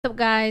What's up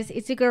guys,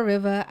 it's your girl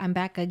Riva. I'm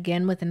back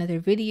again with another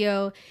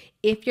video.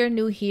 If you're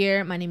new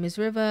here, my name is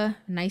Riva.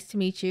 Nice to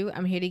meet you.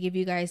 I'm here to give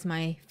you guys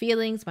my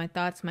feelings, my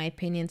thoughts, my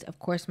opinions, of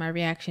course my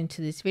reaction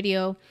to this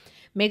video.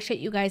 Make sure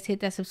you guys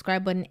hit that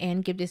subscribe button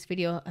and give this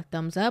video a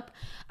thumbs up.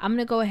 I'm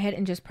gonna go ahead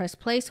and just press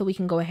play so we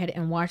can go ahead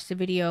and watch the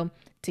video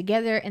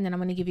together, and then I'm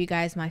gonna give you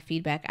guys my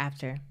feedback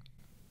after.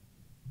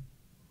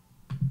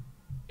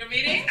 You're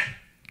reading?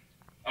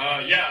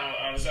 Yeah,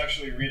 I was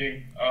actually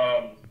reading.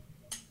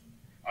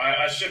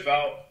 I ship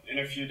out in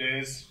a few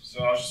days,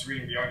 so I was just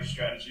reading the art of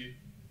strategy.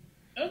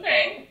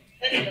 Okay.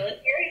 For the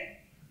military?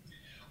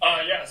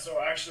 Yeah, so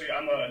actually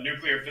I'm a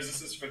nuclear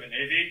physicist for the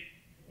Navy.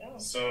 Oh.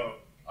 So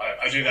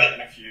I do that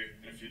in a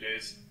few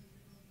days.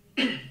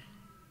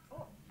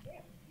 Oh, yeah.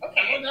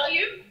 Okay. How old are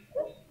you?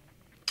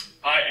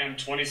 I am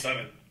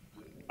 27.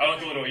 I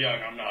look a little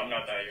young. I'm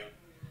not that young.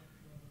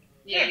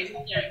 Yeah, you're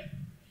young.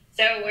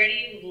 So where do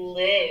you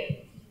live?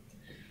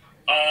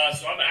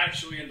 So I'm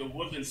actually in the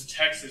Woodlands,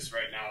 Texas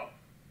right now.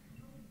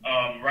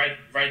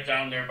 Right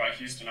down there by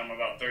Houston. I'm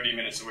about 30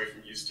 minutes away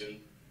from Houston,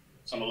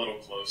 so I'm a little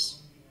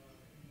close.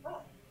 Oh,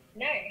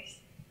 nice.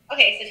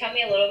 Okay, so tell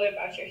me a little bit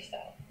about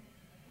yourself.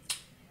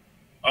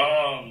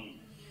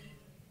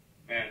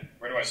 Man,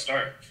 where do I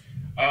start?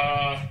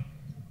 I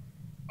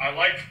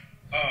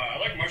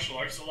like martial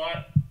arts a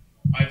lot.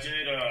 I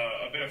did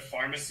a bit of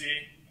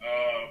pharmacy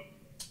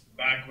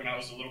back when I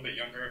was a little bit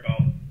younger,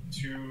 about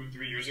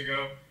 2-3 years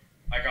ago.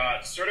 I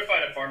got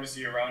certified at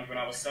pharmacy around when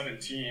I was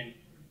 17.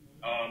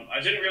 I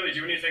didn't really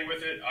do anything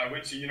with it. I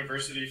went to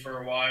university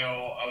for a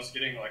while. I was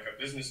getting like a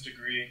business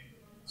degree,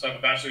 so I have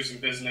a bachelor's in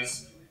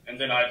business. And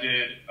then I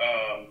did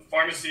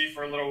pharmacy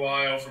for a little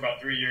while, for about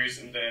 3 years,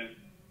 and then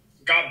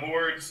got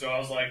bored. So I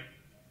was like,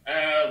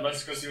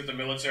 let's go see what the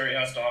military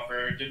has to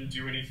offer. Didn't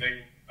do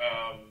anything.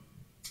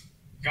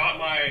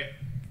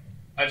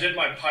 I did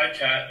my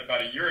PICAT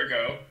about a year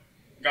ago.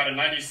 Got a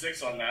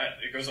 96 on that.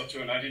 It goes up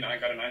to a 99.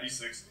 Got a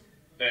 96.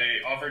 They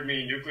offered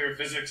me nuclear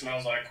physics, and I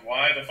was like,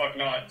 why the fuck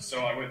not?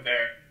 So I went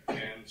there,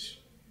 and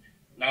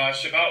now I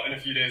ship out in a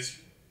few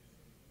days.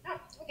 Oh,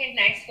 okay,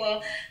 nice.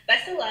 Well,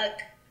 best of luck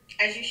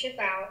as you ship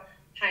out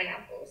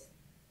pineapples.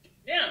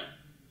 Yeah.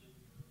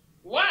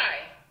 Why?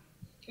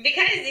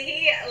 Because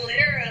he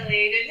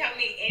literally didn't tell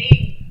me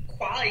any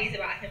qualities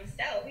about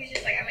himself. He's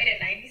just like, I made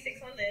a 96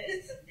 on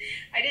this.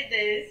 I did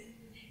this.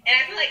 And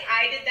I feel like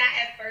I did that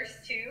at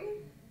first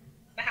too.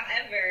 But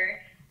however,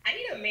 I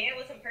need a man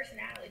with some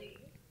personality.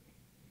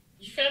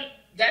 You felt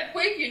that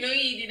quick? You knew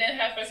you didn't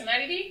have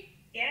personality?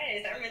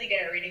 Yes, I'm really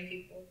good at reading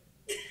people.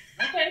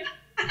 Okay.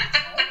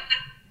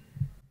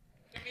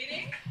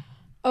 Reading?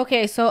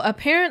 Okay, so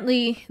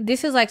apparently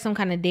this is like some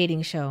kind of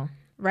dating show,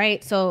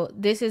 right? So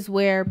this is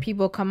where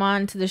people come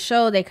on to the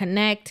show, they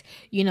connect,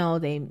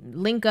 they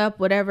link up,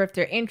 whatever. If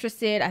they're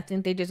interested, I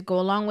think they just go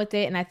along with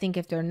it. And I think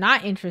if they're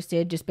not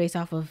interested, just based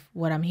off of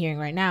what I'm hearing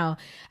right now,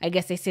 I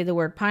guess they say the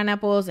word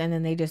pineapples and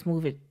then they just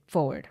move it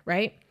forward,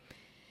 right?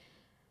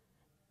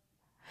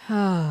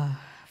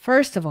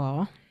 First of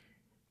all,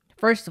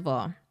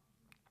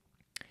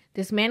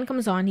 this man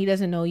comes on, he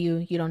doesn't know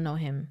you, you don't know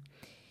him.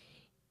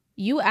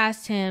 You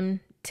asked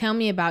him, tell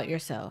me about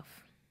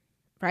yourself,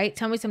 right?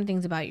 Tell me some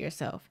things about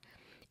yourself.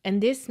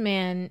 And this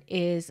man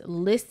is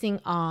listing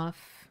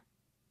off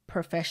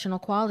professional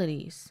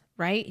qualities,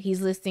 right?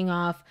 He's listing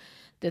off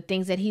the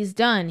things that he's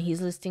done.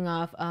 He's listing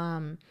off,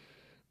 other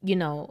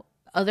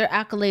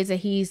accolades that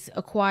he's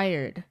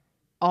acquired,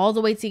 all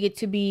the way to get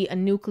to be a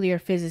nuclear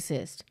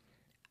physicist.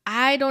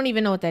 I don't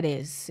even know what that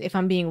is, if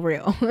I'm being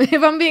real.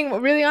 If I'm being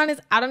really honest,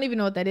 I don't even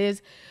know what that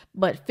is.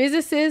 But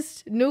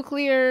physicist,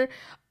 nuclear,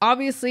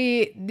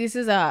 obviously, this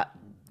is not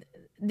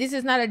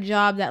a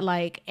job that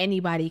like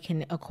anybody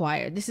can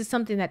acquire. This is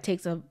something that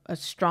takes a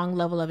strong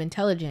level of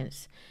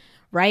intelligence,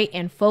 right?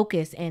 And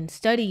focus and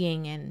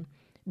studying and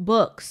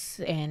books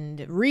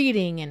and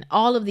reading and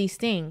all of these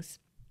things.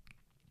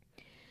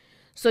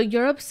 So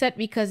you're upset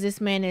because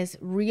this man is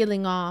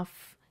reeling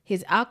off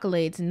his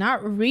accolades,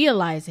 not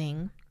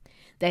realizing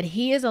that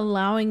he is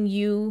allowing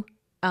you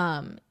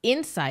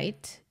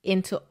insight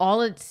into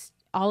all it's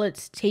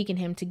taken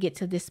him to get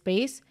to this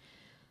space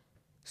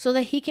so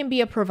that he can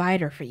be a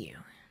provider for you.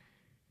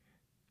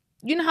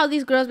 You know how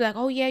these girls be like,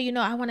 oh yeah,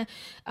 I want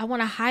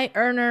a high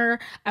earner.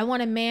 I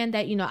want a man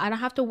that, I don't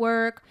have to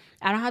work.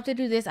 I don't have to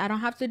do this. I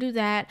don't have to do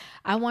that.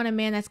 I want a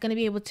man that's going to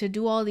be able to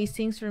do all these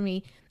things for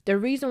me. The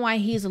reason why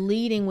he's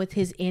leading with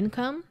his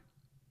income,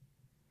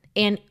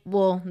 and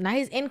well, not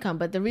his income,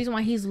 but the reason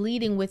why he's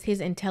leading with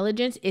his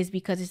intelligence is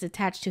because it's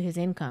attached to his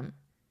income.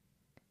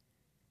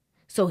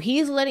 So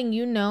he's letting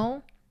you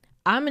know,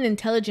 I'm an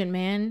intelligent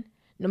man.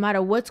 No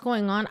matter what's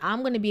going on, I'm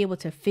going to be able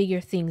to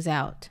figure things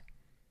out.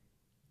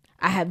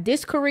 I have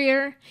this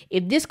career.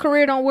 If this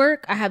career don't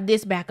work, I have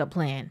this backup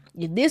plan.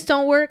 If this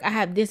don't work, I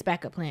have this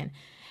backup plan.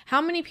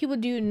 How many people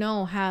do you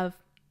know have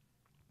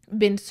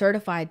been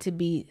certified to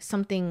be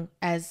something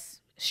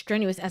as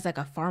strenuous as like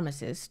a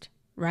pharmacist,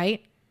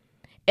 right?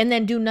 And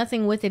then do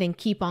nothing with it and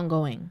keep on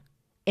going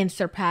and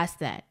surpass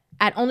that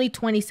at only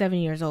 27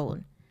 years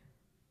old.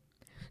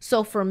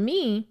 So for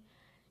me,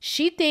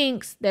 She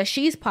thinks that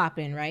she's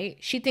popping, right?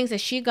 She thinks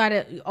that she got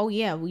it. Oh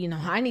yeah, well,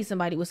 I need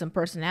somebody with some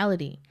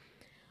personality.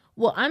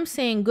 Well, I'm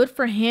saying good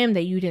for him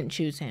that you didn't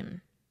choose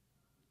him.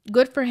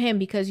 Good for him,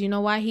 because you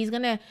know why? He's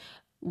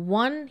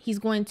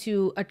going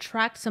to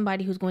attract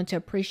somebody who's going to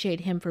appreciate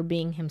him for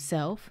being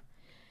himself,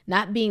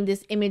 not being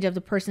this image of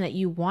the person that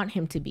you want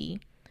him to be.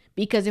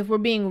 Because if we're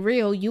being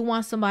real, you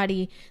want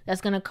somebody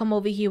that's going to come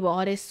over here with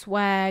all this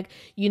swag,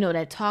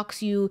 that talks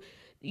to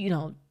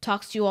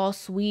you all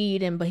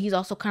sweet, but he's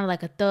also kind of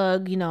like a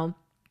thug,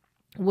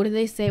 What do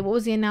they say? What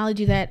was the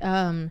analogy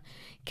that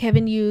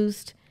Kevin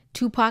used?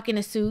 Tupac in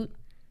a suit,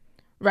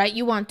 right?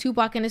 You want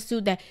Tupac in a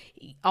suit that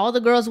all the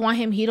girls want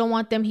him. He don't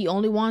want them. He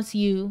only wants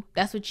you.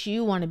 That's what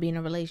you want to be in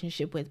a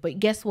relationship with. But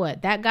guess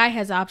what? That guy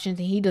has options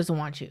and he doesn't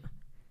want you.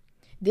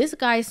 This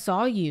guy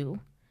saw you.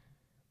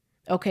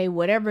 Okay,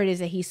 whatever it is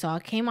that he saw,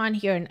 came on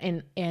here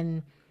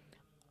and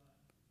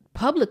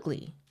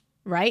publicly,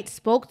 right?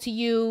 Spoke to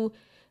you,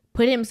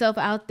 put himself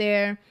out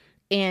there,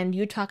 and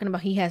you're talking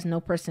about he has no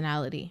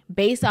personality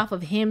based off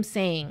of him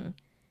saying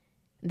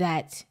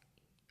that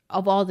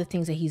of all the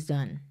things that he's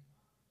done.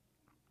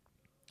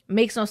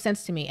 Makes no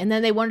sense to me. And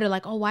then they wonder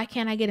like, oh, why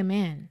can't I get a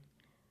man?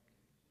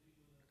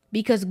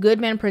 Because good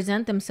men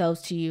present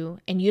themselves to you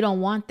and you don't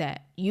want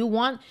that. You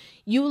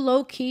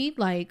low key,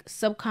 like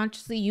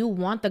subconsciously, you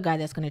want the guy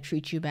that's going to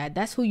treat you bad.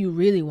 That's who you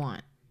really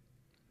want.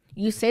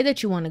 You say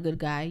that you want a good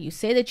guy. You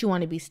say that you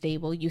want to be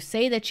stable. You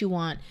say that you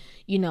want,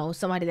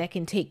 somebody that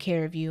can take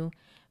care of you,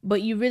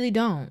 but you really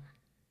don't.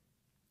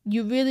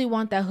 You really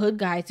want that hood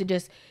guy to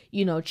just,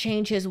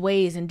 change his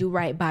ways and do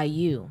right by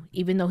you,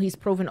 even though he's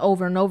proven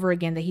over and over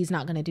again that he's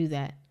not going to do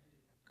that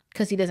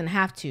because he doesn't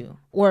have to,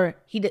 or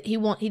he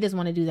doesn't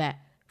want to do that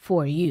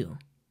for you.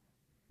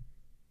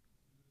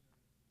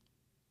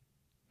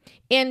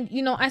 And,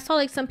 I saw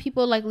like some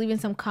people like leaving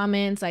some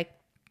comments, like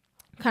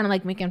kind of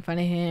like making fun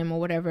of him or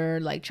whatever,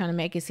 like trying to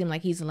make it seem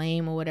like he's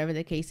lame or whatever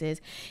the case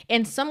is.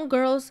 And some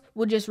girls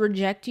will just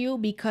reject you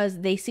because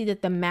they see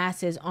that the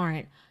masses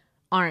aren't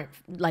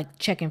like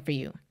checking for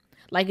you.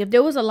 Like if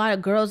there was a lot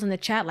of girls in the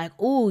chat like,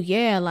 oh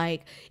yeah,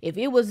 like if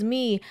it was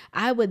me,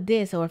 I would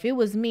this, or if it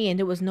was me and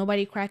there was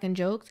nobody cracking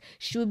jokes,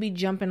 she would be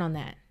jumping on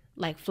that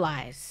like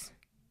flies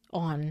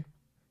on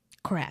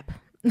crap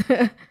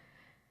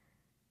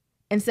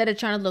instead of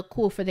trying to look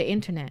cool for the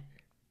internet.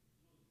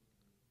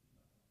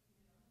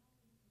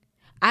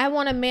 I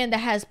want a man that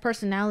has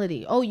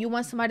personality. Oh, you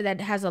want somebody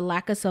that has a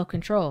lack of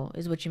self-control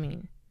is what you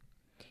mean.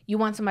 You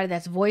want somebody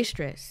that's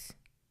boisterous.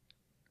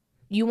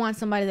 You want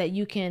somebody that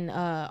you can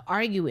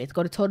argue with,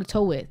 go to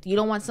toe-to-toe with. You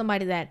don't want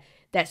somebody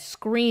that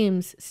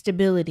screams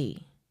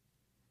stability,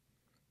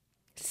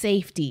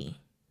 safety.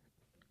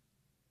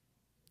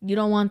 You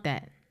don't want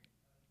that.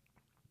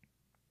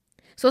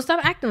 So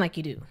stop acting like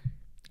you do.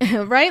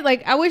 Right?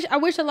 Like I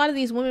wish a lot of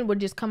these women would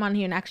just come on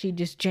here and actually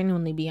just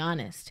genuinely be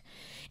honest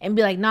and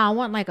be like, nah, I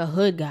want like a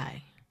hood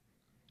guy.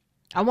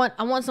 I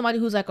want somebody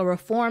who's like a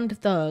reformed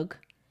thug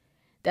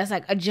that's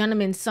like a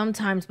gentleman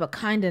sometimes but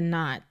kind of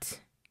not.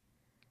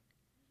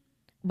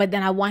 But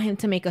then I want him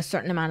to make a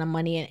certain amount of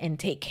money and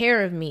take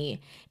care of me.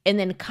 And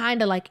then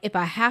kind of like if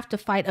I have to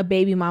fight a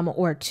baby mama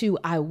or two,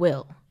 I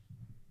will.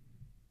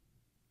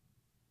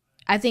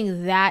 I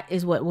think that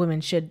is what women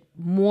should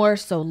more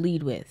so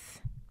lead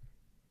with.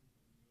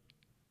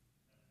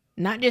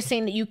 Not just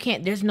saying that you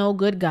can't, there's no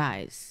good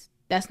guys.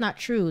 That's not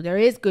true. There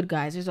is good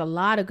guys. There's a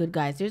lot of good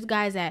guys. There's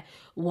guys that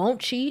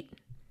won't cheat,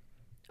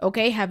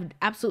 okay, have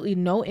absolutely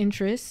no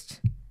interest.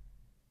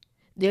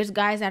 There's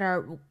guys that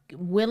are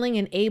willing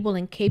and able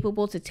and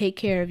capable to take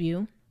care of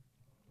you.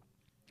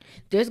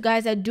 There's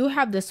guys that do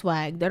have the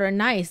swag, that are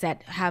nice,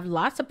 that have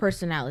lots of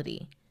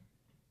personality.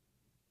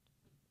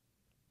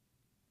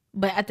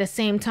 But at the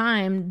same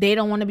time, they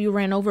don't want to be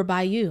ran over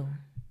by you.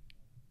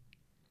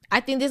 I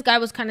think this guy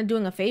was kind of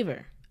doing a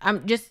favor.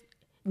 I'm just,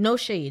 no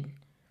shade.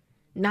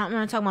 I'm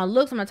not talking about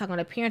looks. I'm not talking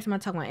about appearance. I'm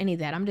not talking about any of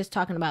that. I'm just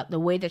talking about the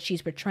way that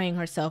she's portraying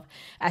herself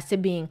as to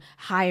being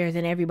higher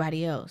than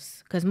everybody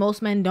else. Because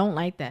most men don't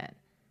like that.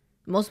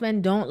 Most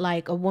men don't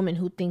like a woman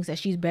who thinks that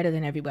she's better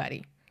than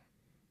everybody.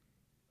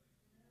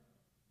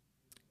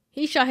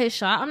 He shot his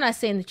shot. I'm not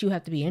saying that you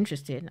have to be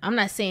interested. I'm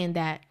not saying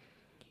that,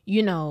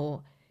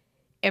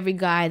 every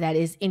guy that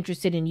is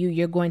interested in you,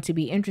 you're going to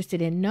be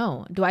interested in.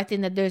 No. Do I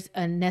think that there's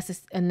a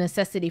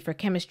necessity for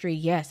chemistry?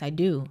 Yes, I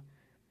do.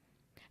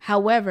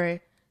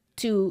 However,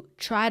 to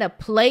try to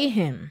play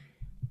him,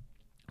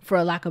 for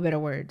a lack of better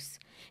words,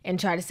 and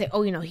try to say,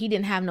 oh, he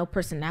didn't have no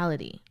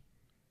personality.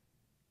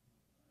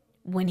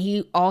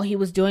 When all he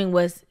was doing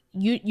was,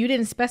 you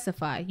didn't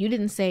specify. You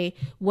didn't say,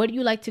 what do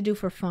you like to do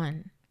for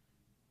fun?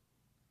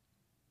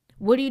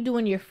 What do you do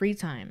in your free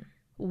time?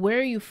 Where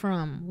are you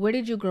from? Where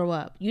did you grow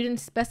up? You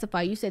didn't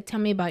specify. You said, tell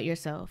me about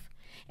yourself.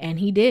 And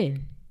he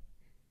did.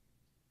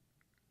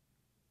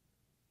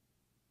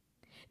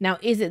 Now,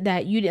 is it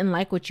that you didn't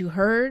like what you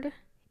heard?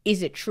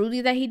 Is it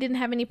truly that he didn't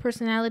have any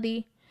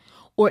personality?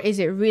 Or is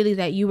it really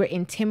that you were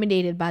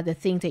intimidated by the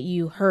things that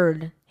you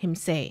heard him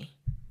say?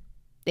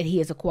 that he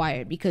has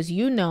acquired, because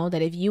you know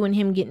that if you and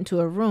him get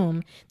into a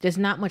room, there's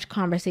not much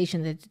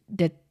conversation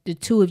that the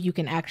two of you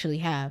can actually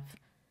have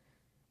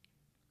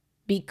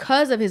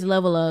because of his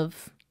level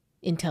of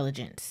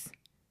intelligence.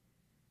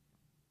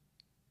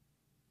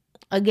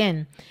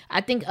 Again,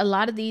 I think a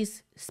lot of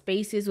these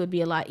spaces would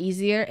be a lot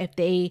easier if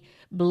they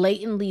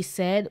blatantly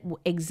said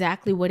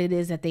exactly what it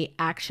is that they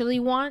actually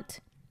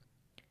want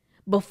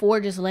before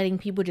just letting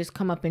people just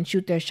come up and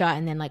shoot their shot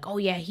and then like, oh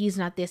yeah, he's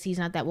not this, he's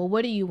not that. Well,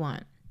 what do you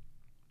want?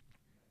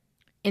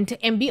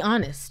 And be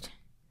honest.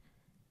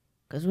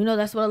 Because we know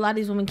that's what a lot of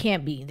these women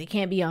can't be. They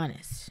can't be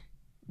honest.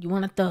 You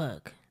want a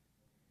thug.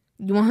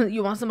 You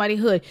want somebody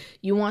hood.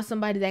 You want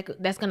somebody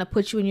that's going to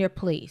put you in your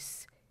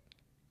place.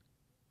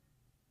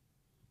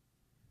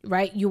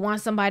 Right? You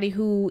want somebody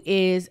who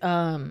is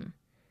on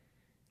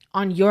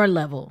your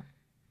level.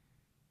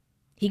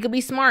 He could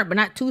be smart, but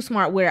not too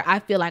smart where I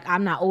feel like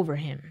I'm not over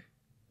him.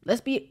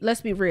 Let's be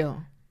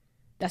real.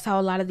 That's how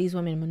a lot of these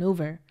women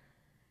maneuver.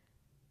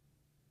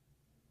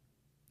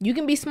 You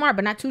can be smart,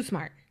 but not too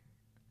smart.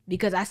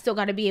 Because I still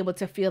got to be able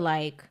to feel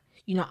like,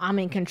 you know, I'm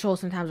in control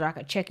sometimes, or I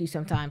could check you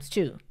sometimes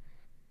too.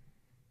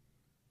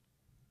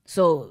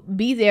 So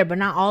be there, but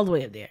not all the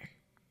way up there.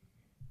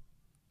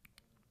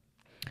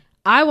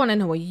 I want to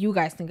know what you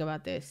guys think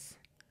about this.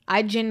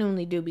 I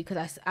genuinely do,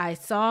 because I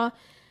saw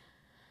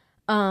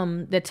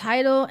the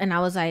title and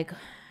I was like,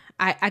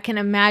 I can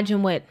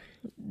imagine what,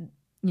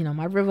 you know,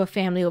 my Rivah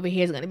family over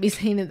here is going to be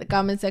saying in the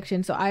comment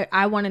section. So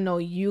I want to know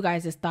you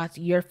guys' thoughts,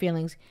 your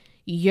feelings,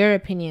 your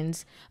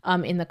opinions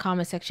in the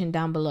comment section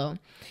down below.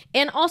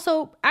 And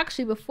also,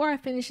 actually, before I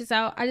finish this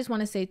out, I just want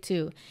to say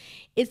too,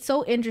 it's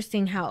so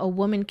interesting how a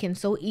woman can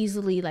so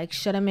easily like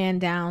shut a man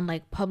down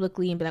like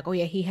publicly and be like, oh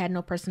yeah, he had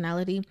no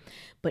personality.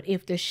 But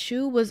if the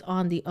shoe was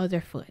on the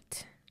other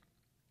foot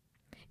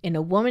and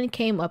a woman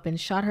came up and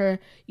shot her,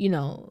 you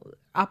know,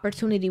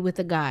 opportunity with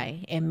a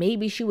guy, and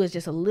maybe she was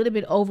just a little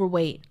bit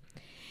overweight,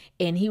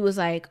 and he was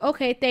like,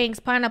 okay, thanks,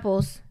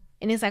 pineapples.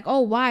 And it's like,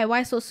 oh,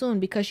 why so soon?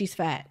 Because she's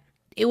fat.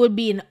 It would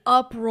be an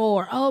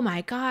uproar. Oh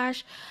my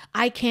gosh,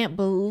 I can't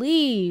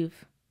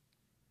believe.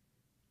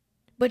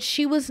 But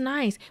she was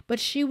nice. But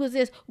she was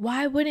this.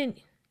 Why wouldn't...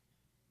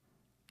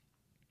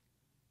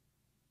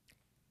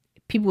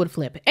 People would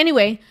flip.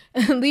 Anyway,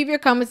 leave your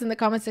comments in the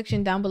comment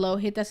section down below.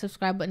 Hit that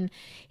subscribe button.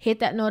 Hit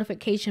that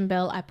notification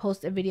bell. I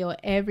post a video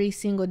every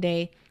single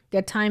day.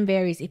 The time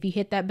varies. If you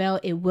hit that bell,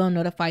 it will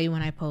notify you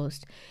when I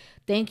post.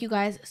 Thank you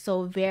guys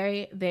so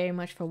very, very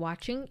much for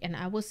watching. And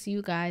I will see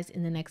you guys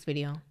in the next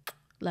video.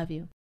 Love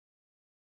you.